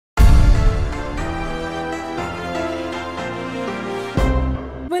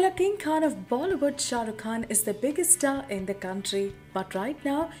Well, a King Khan of Bollywood, Shahrukh Khan is the biggest star in the country. But right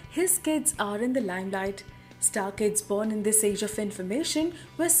now, his kids are in the limelight. Star kids born in this age of information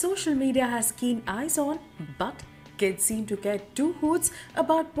where social media has keen eyes on, but kids seem to get two hoots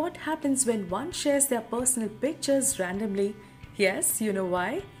about what happens when one shares their personal pictures randomly. Yes, you know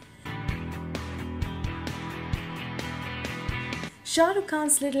why? Shahrukh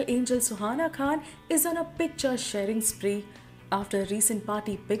Khan's little angel Suhana Khan is on a picture sharing spree. After recent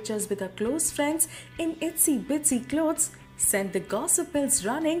party pictures with her close friends in itsy bitsy clothes, sent the gossip mills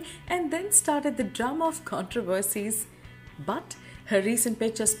running and then started the drama of controversies. But her recent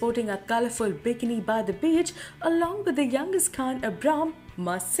picture sporting a colourful bikini by the beach along with the youngest Khan Abram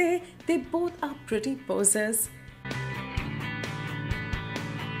must say they both are pretty posers.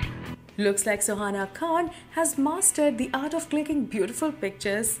 Looks like Suhana Khan has mastered the art of clicking beautiful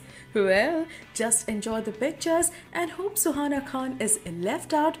pictures. Well, just enjoy the pictures and hope Suhana Khan is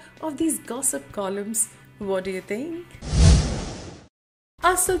left out of these gossip columns. What do you think?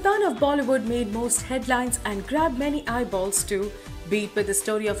 Our Sultan of Bollywood made most headlines and grabbed many eyeballs too, be it with the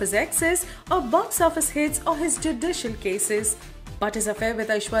story of his exes or box office hits or his judicial cases. But his affair with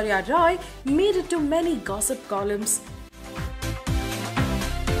Aishwarya Rai made it to many gossip columns.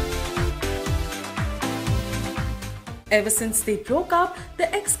 Ever since they broke up,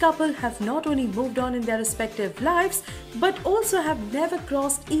 the ex-couple have not only moved on in their respective lives, but also have never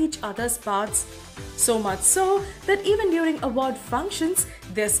crossed each other's paths. So much so that even during award functions,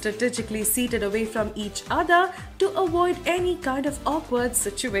 they're strategically seated away from each other to avoid any kind of awkward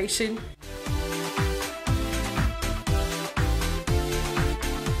situation.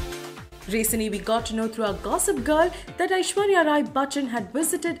 Recently, we got to know through our gossip girl that Aishwarya Rai Bachchan had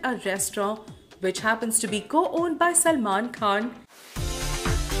visited a restaurant which happens to be co-owned by Salman Khan.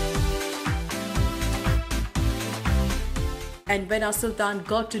 And when our Sultan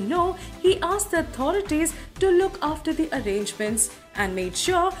got to know, he asked the authorities to look after the arrangements and made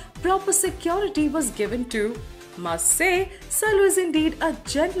sure proper security was given too. Must say, Salu is indeed a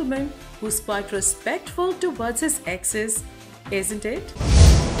gentleman who's quite respectful towards his exes, isn't it?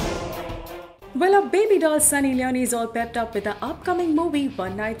 Well, our baby doll Sunny Leone is all pepped up with the upcoming movie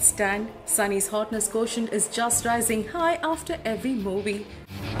One Night Stand. Sunny's hotness quotient is just rising high after every movie.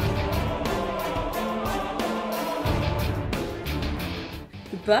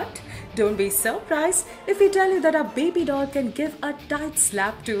 But don't be surprised if we tell you that our baby doll can give a tight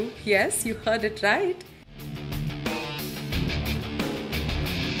slap too. Yes, you heard it right.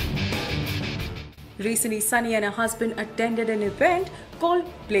 Recently, Sunny and her husband attended an event called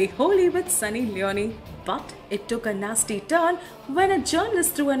Play Holy with Sunny Leone. But it took a nasty turn when a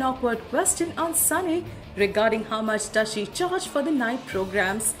journalist threw an awkward question on Sunny regarding how much does she charge for the night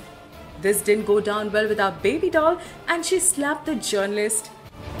programs. This didn't go down well with our baby doll and she slapped the journalist.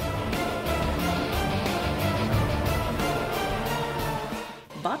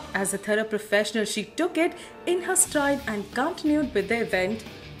 But as a thorough professional, she took it in her stride and continued with the event.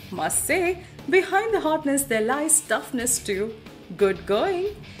 Must say, behind the hotness there lies toughness too. Good going.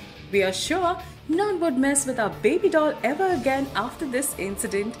 We are sure none would mess with our baby doll ever again after this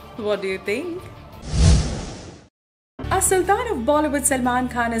incident. What do you think? Our Sultan of Bollywood Salman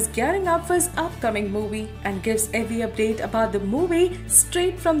Khan is gearing up for his upcoming movie and gives every update about the movie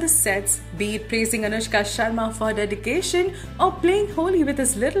straight from the sets, be it praising Anushka Sharma for her dedication or playing holy with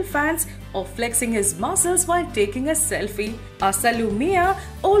his little fans or flexing his muscles while taking a selfie. Our Salu Mia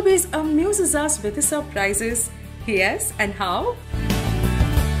always amuses us with his surprises. Yes, and how?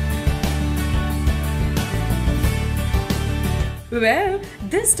 Well,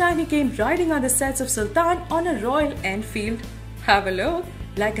 this time he came riding on the sets of Sultan on a Royal Enfield. Have a look.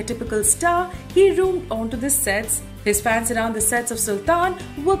 Like a typical star, he roamed onto the sets. His fans around the sets of Sultan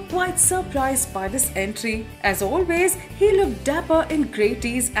were quite surprised by this entry. As always, he looked dapper in grey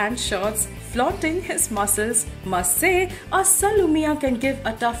tees and shorts, flaunting his muscles. Must say, our Salu Mia can give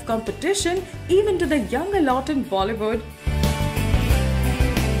a tough competition even to the younger lot in Bollywood.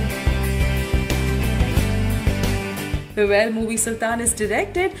 Well, movie Sultan is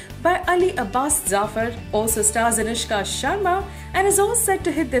directed by Ali Abbas Zafar, also stars Anushka Sharma, and is all set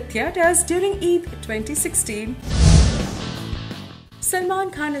to hit the theatres during Eid 2016.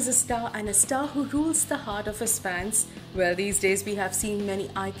 Salman Khan is a star and a star who rules the heart of his fans. Well, these days we have seen many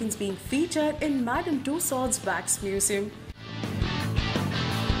icons being featured in Madame Tussauds Wax Museum.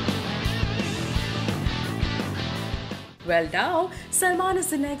 Well, now Salman is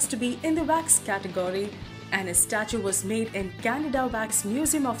the next to be in the wax category, and his statue was made in Canada Wax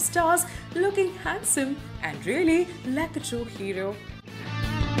Museum of Stars, looking handsome and really like a true hero.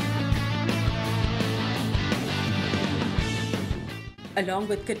 Along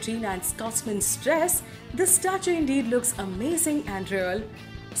with Katrina and Scotsman's dress, this statue indeed looks amazing and real.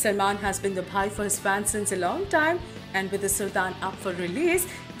 Salman has been the bhai for his fans since a long time, and with the Sultan up for release,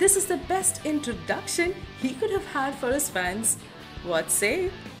 this is the best introduction he could have had for his fans. What say?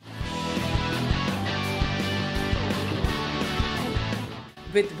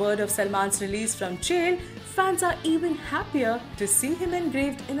 With word of Salman's release from jail, fans are even happier to see him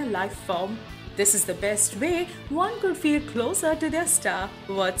engraved in a life form. This is the best way one could feel closer to their star.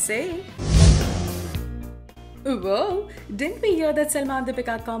 What say? Whoa, didn't we hear that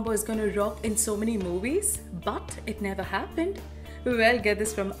Salman-Deepika combo is gonna rock in so many movies? But it never happened. Well, get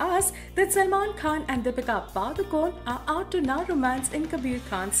this from us that Salman Khan and Deepika Padukone are out to now romance in Kabir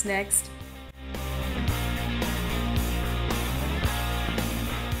Khan's next.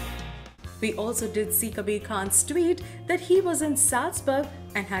 We also did see Kabir Khan's tweet that he was in Salzburg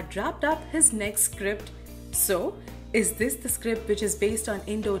and had wrapped up his next script. So, is this the script which is based on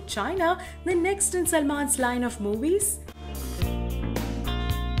Indo-China, the next in Salman's line of movies?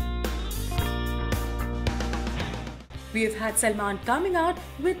 We have had Salman coming out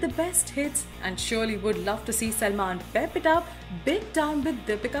with the best hits and surely would love to see Salman pep it up big time with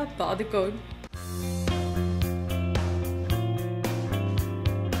Deepika Padukone.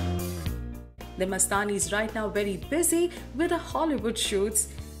 The Mastani is right now very busy with her Hollywood shoots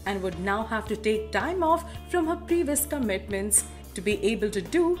and would now have to take time off from her previous commitments to be able to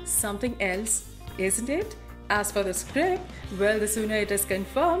do something else, isn't it? As for the script, well, the sooner it is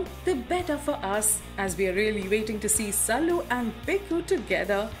confirmed, the better for us, as we are really waiting to see Sallu and Bikku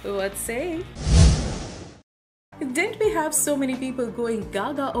together. What say? Didn't we have so many people going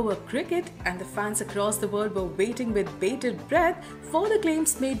gaga over cricket, and the fans across the world were waiting with bated breath for the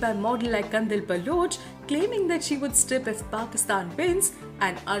claims made by model like Kandil Baloch, claiming that she would strip if Pakistan wins,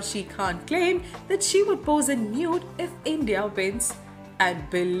 and Arshi Khan claimed that she would pose in nude if India wins. And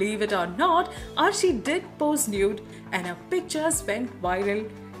believe it or not, Arshi did pose nude and her pictures went viral.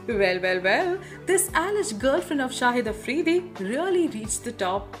 Well, this alleged girlfriend of Shahid Afridi really reached the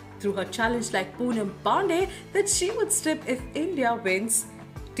top through her challenge like Poonam Pandey that she would strip if India wins.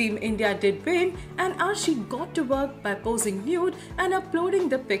 Team India did win and Arshi got to work by posing nude and uploading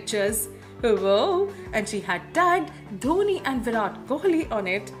the pictures. Whoa! And she had tagged Dhoni and Virat Kohli on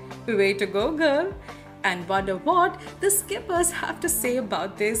it. Way to go, girl! And wonder what the skippers have to say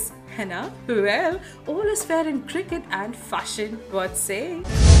about this, Hannah? Well, all is fair in cricket and fashion. What say?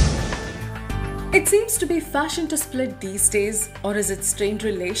 It seems to be fashion to split these days, or is it strained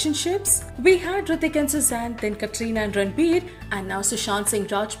relationships? We had Hrithik and Suzanne, then Katrina and Ranbir, and now Sushant Singh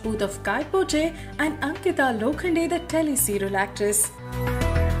Rajput of Kai Poche and Ankita Lokhande, the tele-serial actress.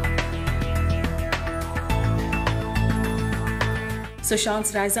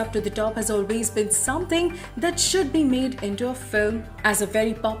 Sushant's rise up to the top has always been something that should be made into a film. As a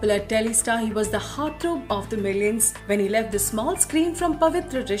very popular telestar, he was the heartthrob of the millions when he left the small screen from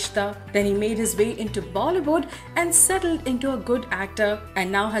Pavitra Rishta. Then he made his way into Bollywood and settled into a good actor, and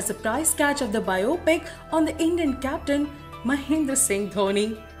now has the prize catch of the biopic on the Indian captain Mahendra Singh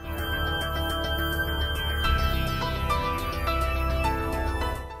Dhoni.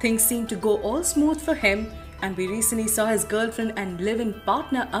 Things seem to go all smooth for him, and we recently saw his girlfriend and live-in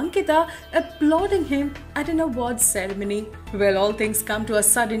partner Ankita applauding him at an awards ceremony. Well, all things come to a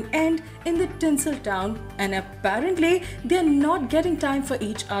sudden end in the tinsel town, and apparently they're not getting time for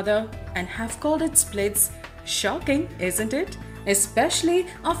each other and have called it splits. Shocking, isn't it? Especially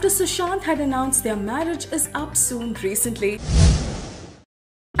after Sushant had announced their marriage is up soon recently.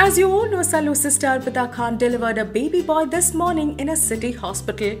 As you all know, Sallu's sister Arpita Khan delivered a baby boy this morning in a city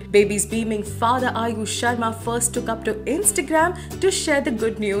hospital. Baby's beaming father Ayush Sharma first took up to Instagram to share the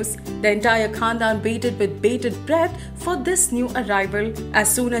good news. The entire Khandan waited with bated breath for this new arrival.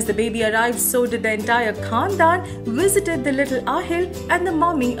 As soon as the baby arrived, so did the entire Khandan, visited the little Ahil and the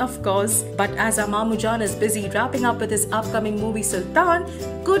mummy, of course. But as our Mamu Jan is busy wrapping up with his upcoming movie Sultan,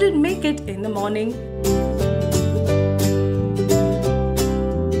 couldn't make it in the morning.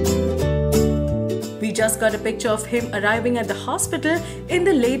 We just got a picture of him arriving at the hospital in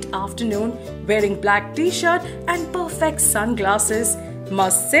the late afternoon, wearing black t-shirt and perfect sunglasses.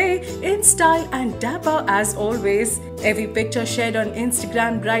 Must say, in style and dapper as always. Every picture shared on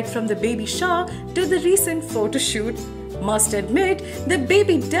Instagram right from the baby shower to the recent photo shoot. Must admit, the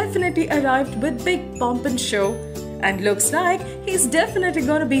baby definitely arrived with big pomp and show. And looks like he's definitely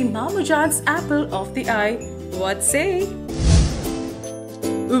gonna be Mamu Jan's apple of the eye. What say?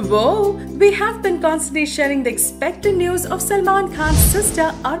 Whoa! We have been constantly sharing the expectant news of Salman Khan's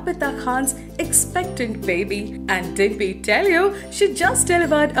sister Arpita Khan's expectant baby. And did we tell you she just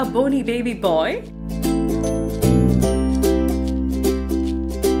delivered a bony baby boy?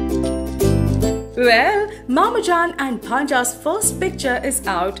 Well, Mamujan and Bhanja's first picture is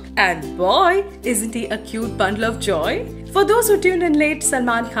out, and boy, isn't he a cute bundle of joy? For those who tuned in late,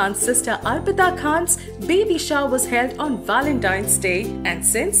 Salman Khan's sister Arpita Khan's baby shower was held on Valentine's Day, and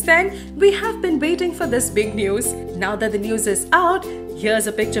since then, we have been waiting for this big news. Now that the news is out, here's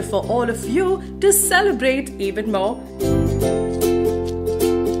a picture for all of you to celebrate even more.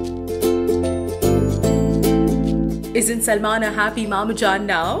 Isn't Salman a happy Mamujan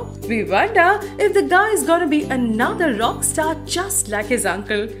now? We wonder if the guy is gonna be another rock star just like his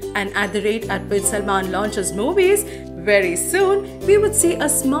uncle. And at the rate at which Salman launches movies, very soon we would see a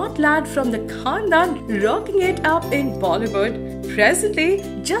smart lad from the Khandan rocking it up in Bollywood.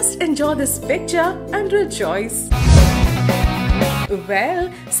 Presently, just enjoy this picture and rejoice. Well,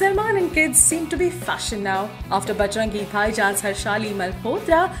 Salman and kids seem to be fashion now. After Bajrangi Bhaijaan's Harshali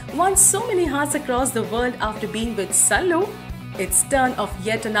Malhotra won so many hearts across the world after being with Sallu, it's turn of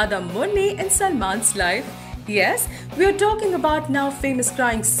yet another Munni in Salman's life. Yes, we are talking about now famous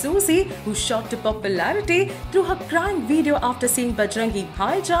crying Susie, who shot to popularity through her crying video after seeing Bajrangi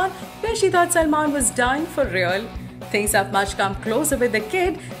Bhaijaan, where she thought Salman was dying for real. Things have much come closer with the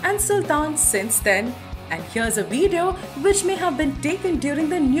kid and Sultan since then. And here's a video which may have been taken during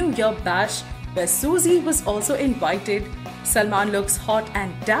the New Year bash, where Susie was also invited. Salman looks hot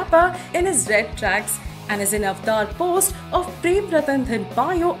and dapper in his red tracks and is in avatar post of Prem Ratan Dhan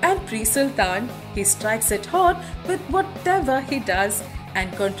Payo and Pri Sultan. He strikes it hot with whatever he does.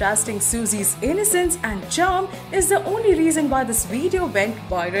 And contrasting Susie's innocence and charm is the only reason why this video went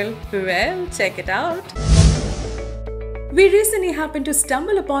viral. Well, check it out. We recently happened to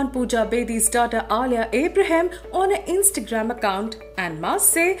stumble upon Pooja Bedi's daughter Alia Abraham on an Instagram account, and must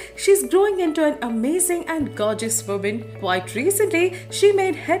say she's growing into an amazing and gorgeous woman. Quite recently, she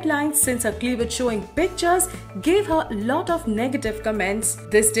made headlines since her cleavage showing pictures gave her a lot of negative comments.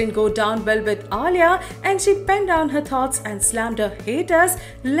 This didn't go down well with Alia, and she penned down her thoughts and slammed her haters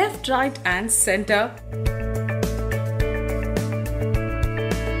left, right and center.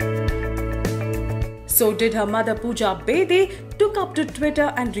 So did her mother Pooja Bedi, took up to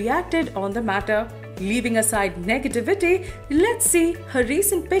Twitter and reacted on the matter. Leaving aside negativity, let's see her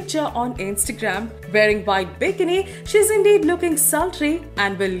recent picture on Instagram. Wearing white bikini, she's indeed looking sultry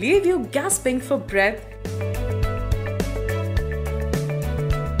and will leave you gasping for breath.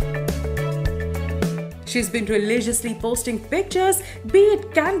 She's been religiously posting pictures, be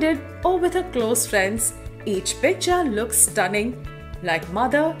it candid or with her close friends. Each picture looks stunning. Like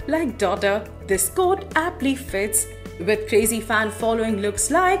mother, like daughter, this quote aptly fits. With crazy fan following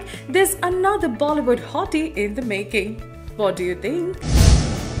looks like there's another Bollywood hottie in the making. What do you think?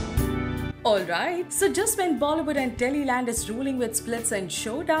 Alright, so just when Bollywood and Teleland is ruling with splits and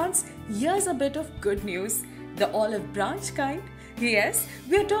showdowns, here's a bit of good news. The olive branch kind. Yes,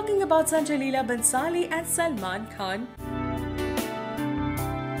 we're talking about Sanjay Leela Bhansali and Salman Khan.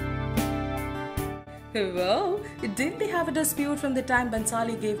 Well, didn't they have a dispute from the time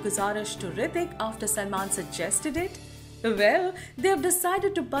Bhansali gave Guzarish to Hrithik after Salman suggested it? Well, they have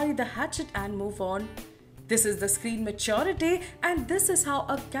decided to bury the hatchet and move on. This is the screen maturity, and this is how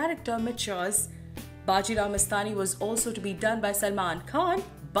a character matures. Bajirao Mastani was also to be done by Salman Khan,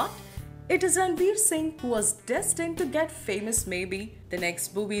 but it is Ranveer Singh who was destined to get famous maybe. The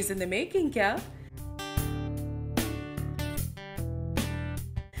next movie is in the making, kya?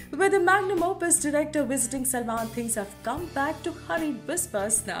 With the magnum opus director visiting Salman, things have come back to hurried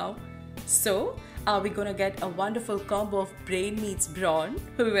whispers now. So, are we gonna get a wonderful combo of brain meets brawn?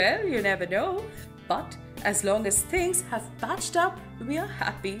 Well, you never know. But as long as things have patched up, we are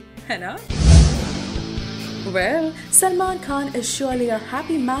happy, Hannah? Well, Salman Khan is surely a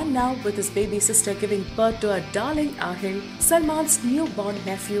happy man now with his baby sister giving birth to a darling Ahil, Salman's newborn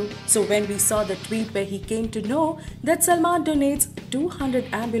nephew. So when we saw the tweet where he came to know that Salman donates 200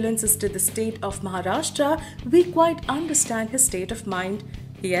 ambulances to the state of Maharashtra, we quite understand his state of mind.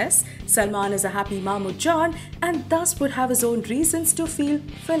 Yes, Salman is a happy Mamujan and thus would have his own reasons to feel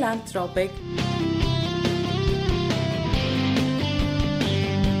philanthropic.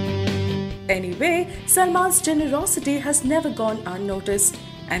 Anyway, Salman's generosity has never gone unnoticed,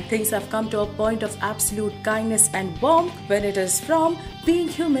 and things have come to a point of absolute kindness and warmth when it is from Being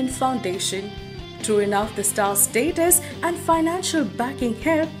Human Foundation. True enough, the star's status and financial backing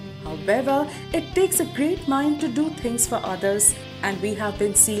help. However, it takes a great mind to do things for others, and we have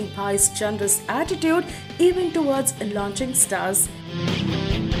been seeing Bhai's generous attitude even towards launching stars.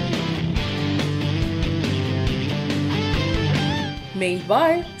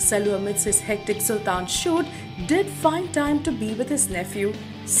 Meanwhile, Sallu amidst his hectic Sultan shoot did find time to be with his nephew,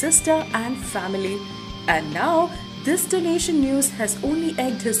 sister and family. And now, this donation news has only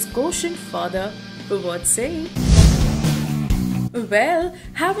egged his quotient further. What say? Well,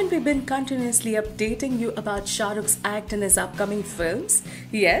 haven't we been continuously updating you about Shahrukh's act in his upcoming films?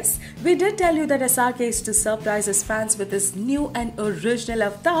 Yes, we did tell you that SRK is to surprise his fans with his new and original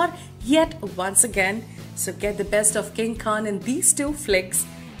avatar yet once again. So get the best of King Khan in these two flicks.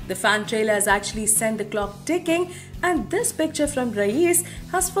 The fan trailer has actually sent the clock ticking, and this picture from Raees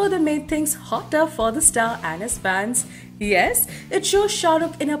has further made things hotter for the star and his fans. Yes, it shows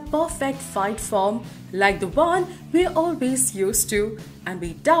Shahrukh in a perfect fight form, like the one we're always used to, and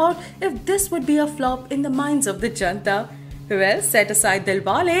we doubt if this would be a flop in the minds of the Janta. Well, set aside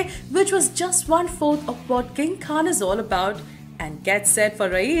Dilwale, which was just 1/4 of what King Khan is all about, and get set for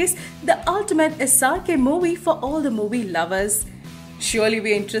Raees, the ultimate SRK movie for all the movie lovers. Surely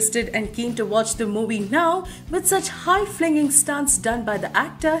we're interested and keen to watch the movie now with such high-flinging stunts done by the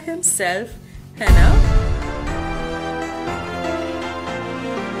actor himself. You know?